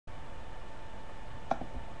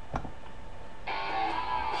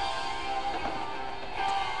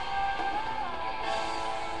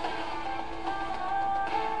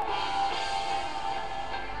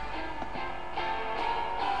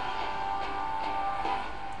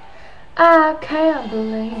I can't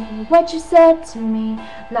believe what you said to me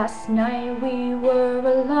last night. We were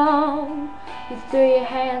alone. You threw your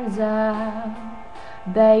hands up.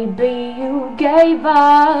 Baby, you gave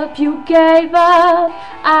up, you gave up.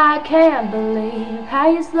 I can't believe how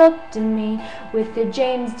you looked at me with your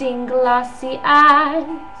James Dean glossy eyes,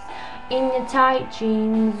 in your tight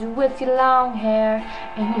jeans with your long hair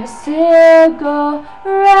and your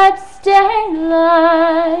cigarette stained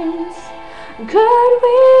lines. Could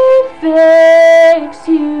we fix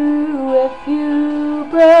you if you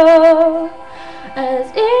broke?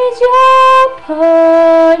 As is your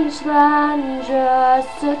punchline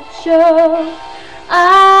just a joke?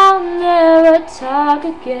 I'll never talk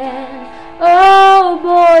again. Oh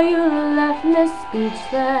boy, you left me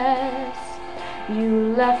speechless.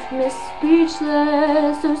 You left me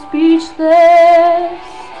speechless, so speechless.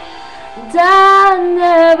 And I'll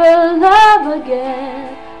never love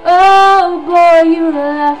again. Oh boy, you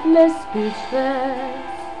left me speechless.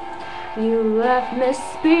 You left me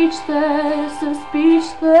speechless, so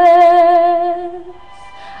speechless.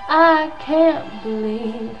 I can't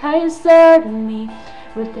believe how you started me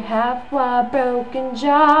with the half-wide broken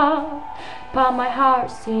jaw. Upon my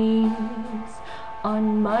heart sings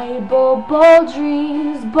on my bubble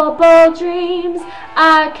dreams, bubble dreams.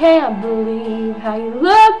 I can't believe how you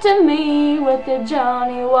looked at me with your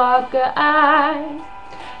Johnny Walker eyes.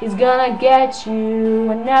 He's gonna get you,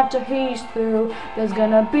 and after he's through, there's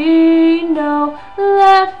gonna be no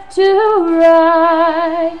left to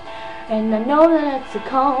right. And I know that it's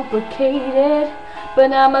complicated,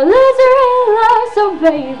 but I'm a loser in love, so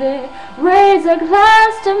baby, raise a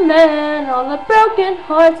glass to mend all the broken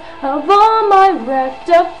hearts of all my wrecked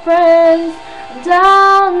up friends. And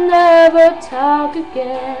I'll never talk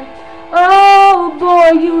again. Oh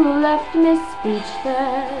boy, you left me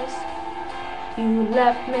speechless. You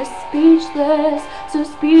left me speechless, so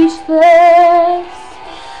speechless.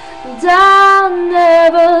 And I'll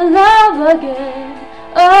never love again.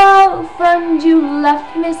 Oh friend, you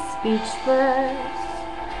left me speechless.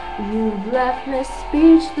 You've left me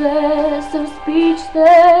speechless, so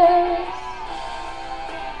speechless.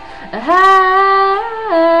 How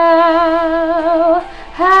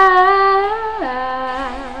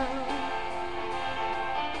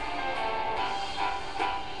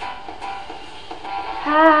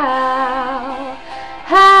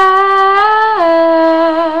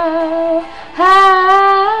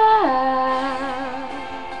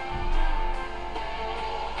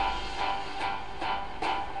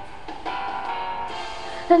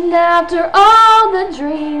And after all the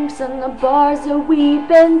drinks and the bars that we've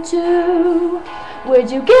been to, would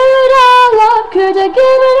you give it all up? Could I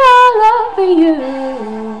give it all up for you?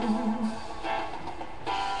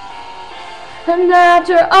 And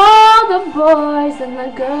after all the boys and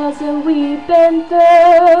the girls that we've been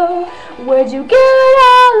through, would you give it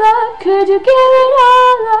all up? Could you give it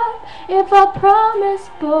all up if I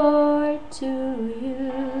promised, boy, to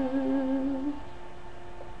you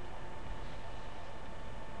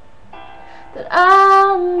that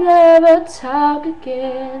I'll never talk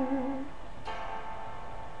again,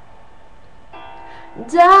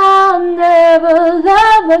 and I'll never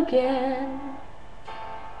love again,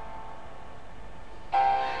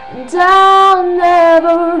 and I'll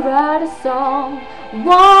never write a song,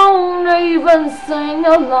 won't even sing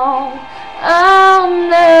along. I'll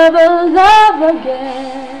never love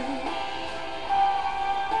again.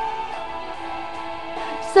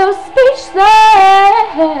 So speechless,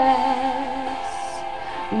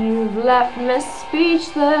 you've left me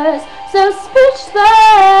speechless, so speechless.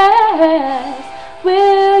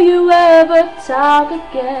 Will you ever talk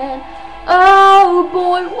again? Oh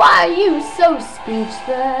boy, why are you so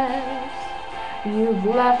speechless? You've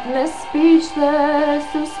left me speechless,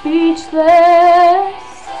 so speechless.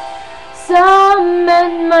 Some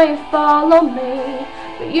men may follow me,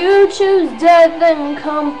 but you choose death and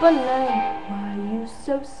company. Why are you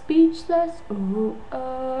so speechless? Oh,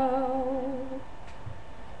 oh.